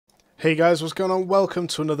Hey guys, what's going on? Welcome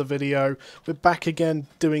to another video. We're back again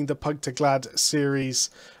doing the Pug to Glad series.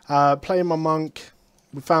 Playing my monk.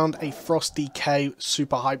 We found a Frosty K,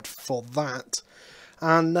 super hyped for that.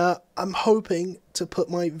 And I'm hoping to put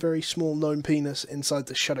my very small gnome penis inside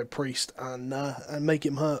the Shadow Priest and make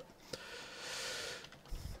him hurt.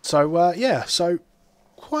 So yeah, so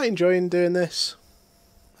quite enjoying doing this.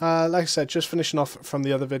 Like I said, just finishing off from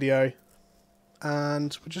the other video.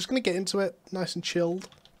 And we're just going to get into it, nice and chilled.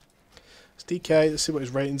 DK, let's see what his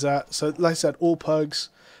rating's at. So, like I said, all pugs,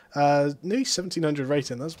 nearly 1700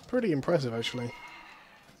 rating. That's pretty impressive, actually.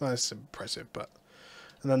 Well, that's impressive, but...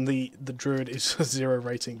 And then the druid is 0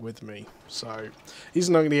 rating with me. So, he's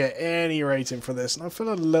not going to get any rating for this. And I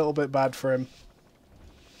feel a little bit bad for him.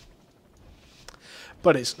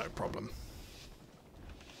 But it's no problem.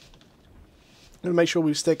 I'm going to make sure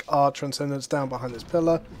we stick our Transcendence down behind this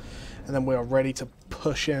pillar. And then we are ready to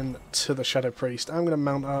push in to the Shadow Priest. I'm going to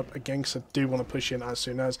mount up again because I do want to push in as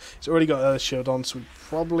soon as. He's already got Earth Shield on, so we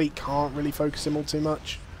probably can't really focus him all too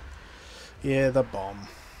much. Yeah, the bomb.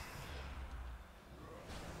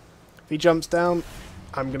 If he jumps down,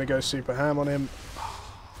 I'm going to go super ham on him.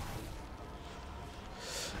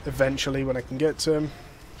 Eventually, when I can get to him.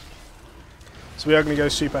 So we are going to go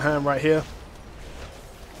super ham right here.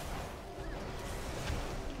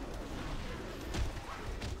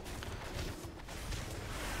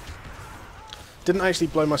 Didn't actually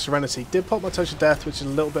blow my Serenity. Did pop my Touch of Death, which is a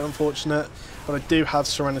little bit unfortunate, but I do have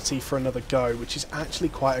Serenity for another go, which is actually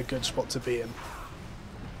quite a good spot to be in.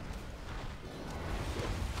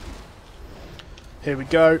 Here we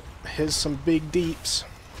go. Here's some big deeps.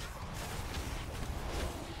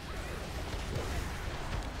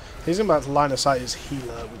 He's about to line of sight his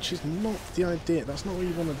healer, which is not the idea. That's not what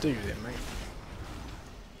you want to do there, mate.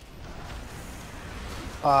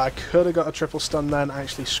 I could have got a triple stun then,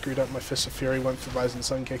 actually screwed up my Fist of Fury, went for Rising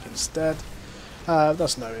Sun Kick instead.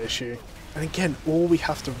 That's no issue. And again, all we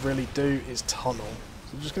have to really do is tunnel.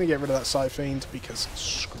 So I'm just going to get rid of that Side Fiend because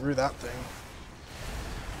screw that thing.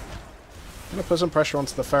 I'm going to put some pressure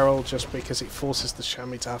onto the Feral just because it forces the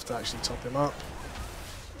Chamois to have to actually top him up.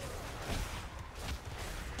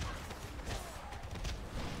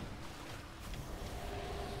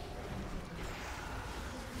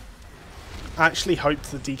 I actually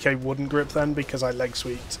hoped the DK wouldn't grip then because I leg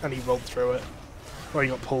sweeped and he rolled through it. Or he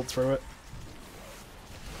got pulled through it.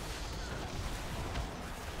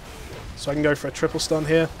 So I can go for a triple stun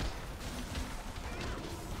here.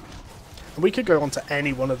 And we could go on to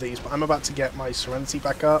any one of these, but I'm about to get my Serenity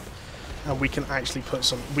back up. And we can actually put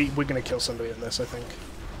some... We're going to kill somebody in this, I think.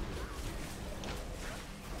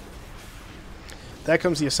 There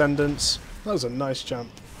comes the Ascendance. That was a nice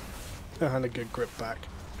jump. And a good grip back.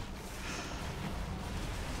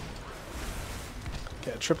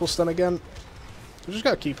 Get a triple stun again. We just got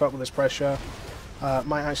to keep up with this pressure.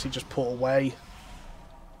 Might actually just pull away.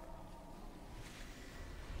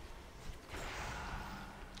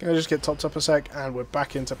 Gonna just get topped up a sec, and we're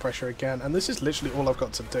back into pressure again. And this is literally all I've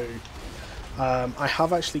got to do. I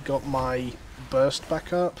have actually got my burst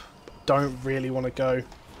back up. Don't really want to go.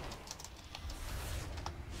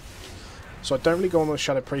 So I don't really go on the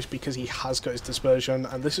Shadow Priest because he has got his dispersion.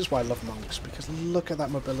 And this is why I love monks, because look at that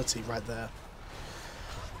mobility right there.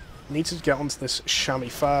 Need to get onto this Chamois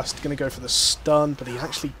first. Going to go for the stun, but he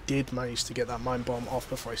actually did manage to get that Mind Bomb off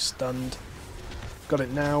before I stunned. Got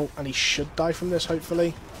it now, and he should die from this,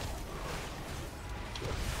 hopefully.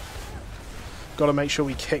 Got to make sure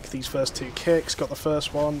we kick these first 2 kicks. Got the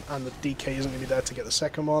first one, and the DK isn't going to be there to get the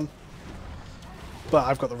second one. But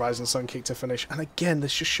I've got the Rising Sun Kick to finish. And again,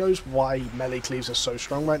 this just shows why melee cleaves are so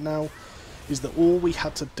strong right now. Is that all we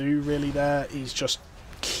had to do really there is just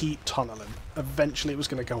keep tunneling. Eventually it was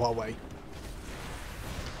going to go our way.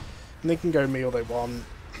 And they can go me all they want.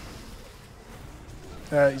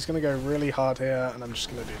 He's going to go really hard here, and I'm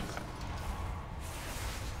just going to do that.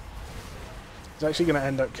 He's actually going to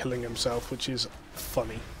end up killing himself, which is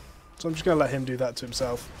funny. So I'm just going to let him do that to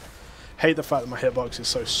himself. Hate the fact that my hitbox is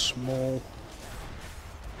so small.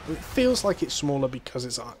 It feels like it's smaller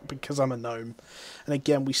because I'm a gnome. And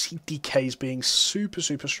again, we see DKs being super,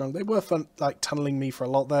 super strong. They were fun, like tunneling me for a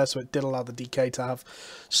lot there, so it did allow the DK to have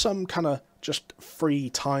some kind of just free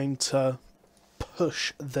time to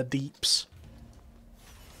push the deeps.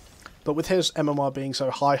 But with his MMR being so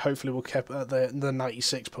high, hopefully we'll keep the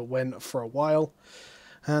 96 per win for a while.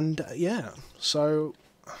 And yeah, so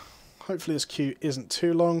hopefully this queue isn't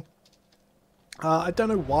too long. I don't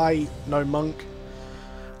know why no monk.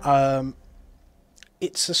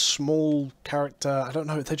 It's a small character. I don't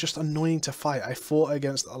know. They're just annoying to fight. I fought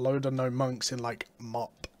against a load of no monks in like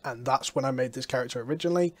MOP, and that's when I made this character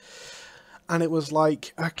originally. and it was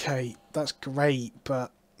like, okay, that's great,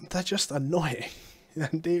 but they're just annoying.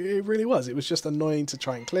 And it really was. It was just annoying to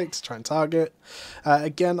try and click, to try and target.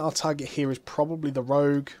 Again, our target here is probably the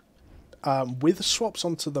rogue, with swaps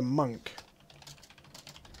onto the monk.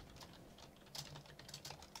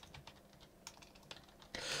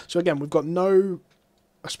 So again, we've got no...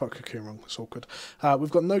 I spoke Cocoon wrong, that's awkward.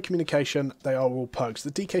 We've got no communication, they are all pugs.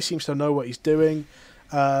 The DK seems to know what he's doing,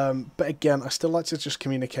 but again, I still like to just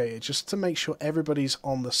communicate it, just to make sure everybody's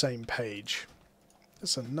on the same page.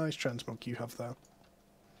 That's a nice transmog you have there.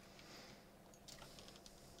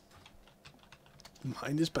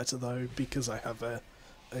 Mine is better though, because I have a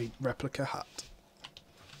replica hat.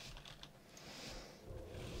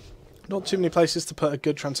 Not too many places to put a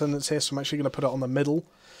good transcendence here, so I'm actually going to put it on the middle.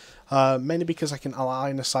 Mainly because I can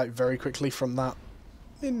align a sight very quickly from that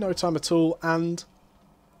in no time at all, and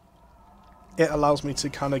it allows me to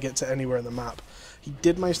kind of get to anywhere in the map. He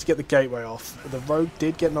did manage to get the gateway off. The rogue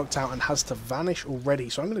did get knocked out and has to vanish already,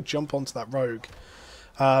 so I'm going to jump onto that rogue.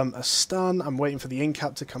 A stun, I'm waiting for the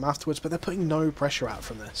incap to come afterwards, but they're putting no pressure out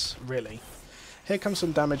from this, really. Here comes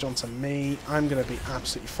some damage onto me. I'm going to be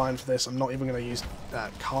absolutely fine for this. I'm not even going to use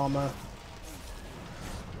Karma.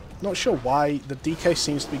 Not sure why. The DK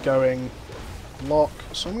seems to be going lock,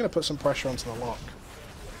 so I'm going to put some pressure onto the lock.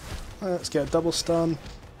 Let's get a double stun.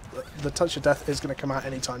 The touch of death is going to come out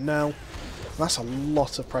anytime now. That's a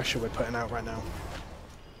lot of pressure we're putting out right now.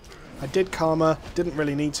 I did Karma, didn't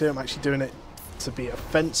really need to. I'm actually doing it to be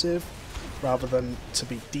offensive rather than to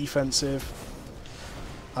be defensive.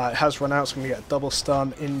 It has run out, so I'm going to get a double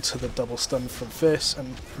stun into the double stun from this,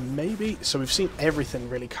 and maybe... So we've seen everything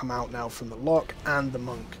really come out now from the lock and the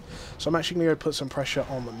monk. So I'm actually going to go put some pressure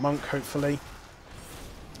on the monk, hopefully.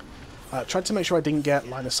 Tried to make sure I didn't get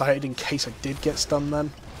line of sight in case I did get stunned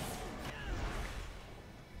then.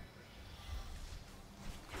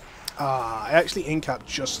 I actually incapped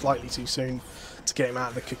just slightly too soon to get him out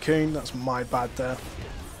of the cocoon. That's my bad there.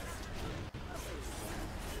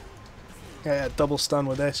 Yeah, double stun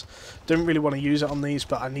with this. Didn't really want to use it on these,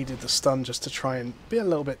 but I needed the stun just to try and be a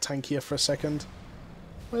little bit tankier for a second.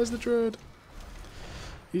 Where's the druid?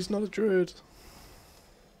 He's not a druid. So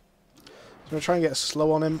I'm going to try and get a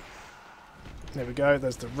slow on him. There we go,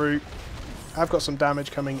 there's the root. I've got some damage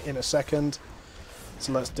coming in a second,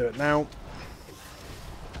 so let's do it now.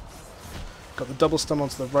 Got the double stun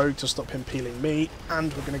onto the rogue to stop him peeling me,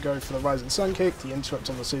 and we're going to go for the Rising Sun Kick, the interrupt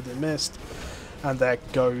on the Soothing Mist. And there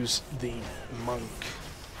goes the monk.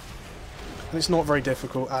 And it's not very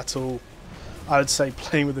difficult at all. I would say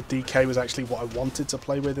playing with the DK was actually what I wanted to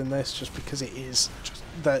play with in this, just because it is just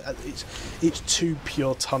that it's too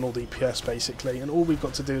pure tunnel DPS basically, and all we've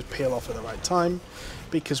got to do is peel off at the right time,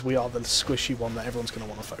 because we are the squishy one that everyone's going to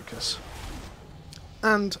want to focus.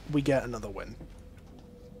 And we get another win.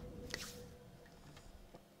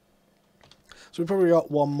 So we've probably got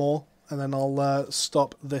one more, and then I'll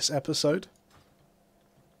stop this episode.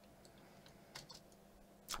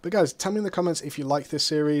 But guys, tell me in the comments if you like this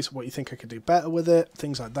series, what you think I could do better with it,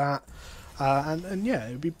 things like that. And yeah,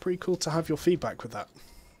 it would be pretty cool to have your feedback with that.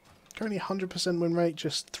 Currently 100% win rate,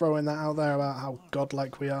 just throwing that out there about how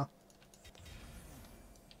godlike we are.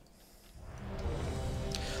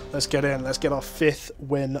 Let's get in, let's get our 5th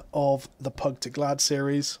win of the PuG to Glad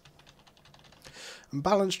series. And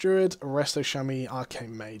Balanced Druid, Resto Shami,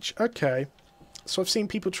 Arcane Mage. Okay, so I've seen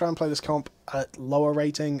people try and play this comp at lower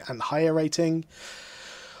rating and higher rating.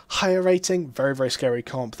 Higher rating, very, very scary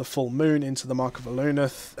comp. The full moon into the Mark of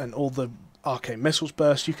Alunith and all the arcane missiles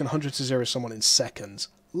burst. You can 100 to 0 someone in seconds.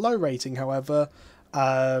 Low rating, however,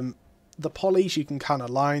 the polys you can kind of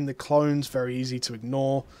line. The clones, very easy to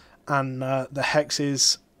ignore. And the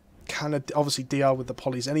hexes kind of obviously DR with the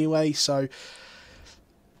polys anyway. So,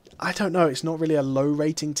 I don't know. It's not really a low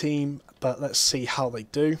rating team, but let's see how they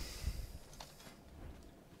do.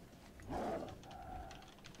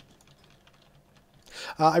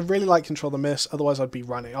 I really like Control the Mist, otherwise I'd be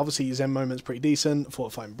running. Obviously, Zen Moment's pretty decent.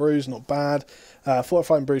 Fortifying Bruise, not bad.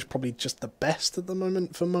 Fortifying Bruise probably just the best at the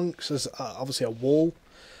moment for monks, as obviously a wall.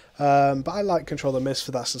 But I like Control the Mist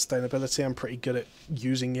for that sustainability. I'm pretty good at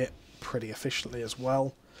using it pretty efficiently as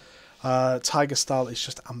well. Tiger Style is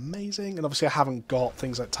just amazing, and obviously I haven't got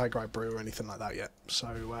things like Tiger Eye Brew or anything like that yet.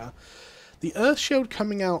 So, the Earth Shield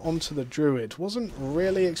coming out onto the Druid, wasn't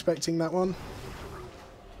really expecting that one.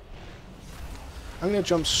 I'm going to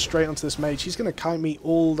jump straight onto this mage. He's going to kite me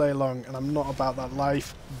all day long, and I'm not about that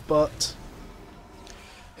life, but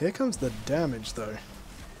here comes the damage, though.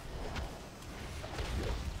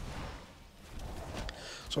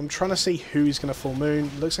 So I'm trying to see who he's going to full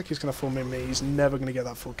moon. Looks like he's going to full moon me. He's never going to get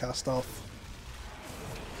that full cast off.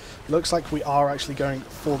 Looks like we are actually going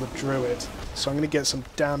for the Druid. So I'm going to get some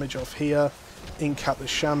damage off here. Incap the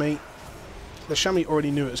Chamois. The Chamois already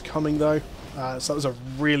knew it was coming though. So that was a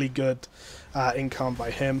really good incalm by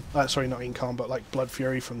him. Sorry, not incalm, but like Blood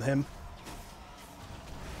Fury from him.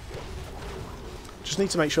 Just need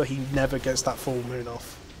to make sure he never gets that full moon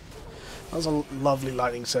off. That was a lovely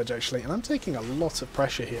lightning surge actually, and I'm taking a lot of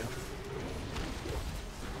pressure here.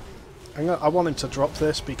 I want him to drop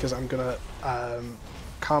this because I'm going to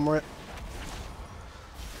karma it.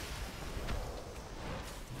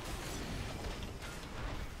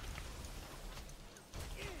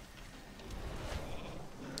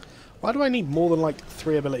 Why do I need more than like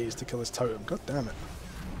 3 abilities to kill this totem? God damn it.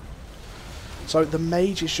 So the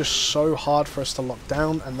mage is just so hard for us to lock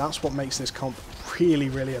down, and that's what makes this comp really,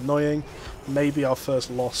 really annoying. Maybe our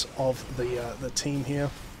first loss of the team here.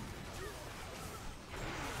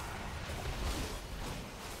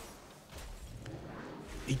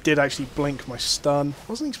 He did actually blink my stun. I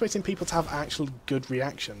wasn't expecting people to have actual good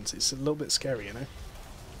reactions. It's a little bit scary, you know.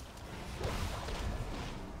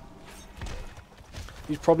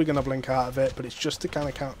 He's probably going to blink out of it, but it's just to kind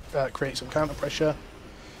of create some counter pressure.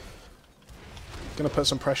 Going to put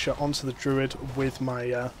some pressure onto the Druid with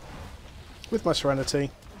my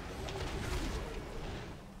Serenity.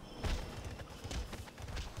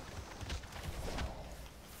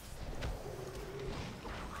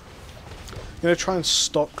 I'm going to try and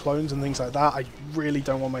stop clones and things like that. I really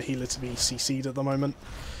don't want my healer to be CC'd at the moment.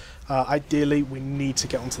 Ideally, we need to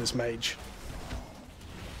get onto this mage.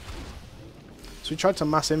 So we tried to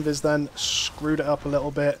mass invis then, screwed it up a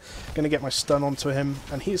little bit. Going to get my stun onto him,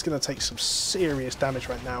 and he's going to take some serious damage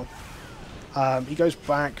right now. He goes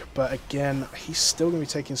back, but again, he's still going to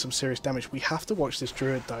be taking some serious damage. We have to watch this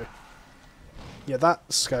Druid though. Yeah,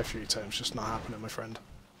 that Sky Fury totem's just not happening, my friend.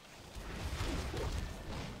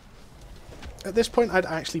 At this point, I'd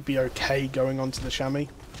actually be okay going onto the Chamois.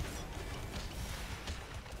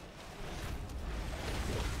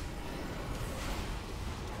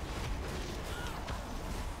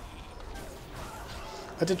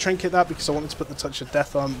 I did trinket that because I wanted to put the Touch of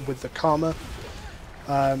Death on with the Karma.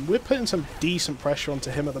 We're putting some decent pressure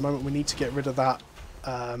onto him at the moment. We need to get rid of that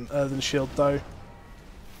Earthen Shield though.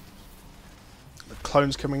 The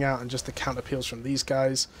clones coming out and just the counter peels from these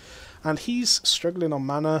guys. And he's struggling on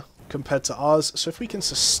mana compared to ours, so if we can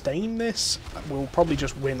sustain this, we'll probably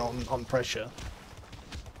just win on pressure.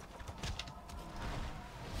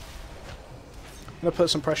 I'm going to put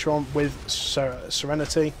some pressure on with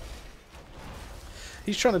Serenity.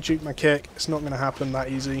 He's trying to juke my kick. It's not going to happen that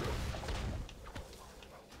easy.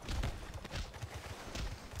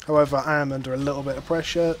 However, I am under a little bit of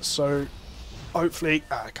pressure, so hopefully...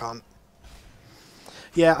 I can't.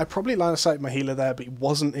 Yeah, I probably line of sighted my healer there, but he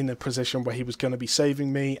wasn't in a position where he was going to be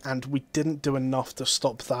saving me, and we didn't do enough to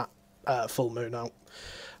stop that full moon out.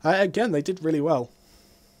 Again, they did really well.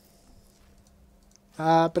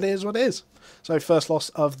 But it is what it is. So, first loss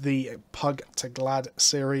of the PuG to Glad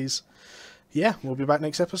series. Yeah, we'll be back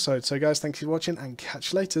next episode. So, guys, thanks for watching, and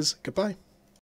catch you later. Goodbye.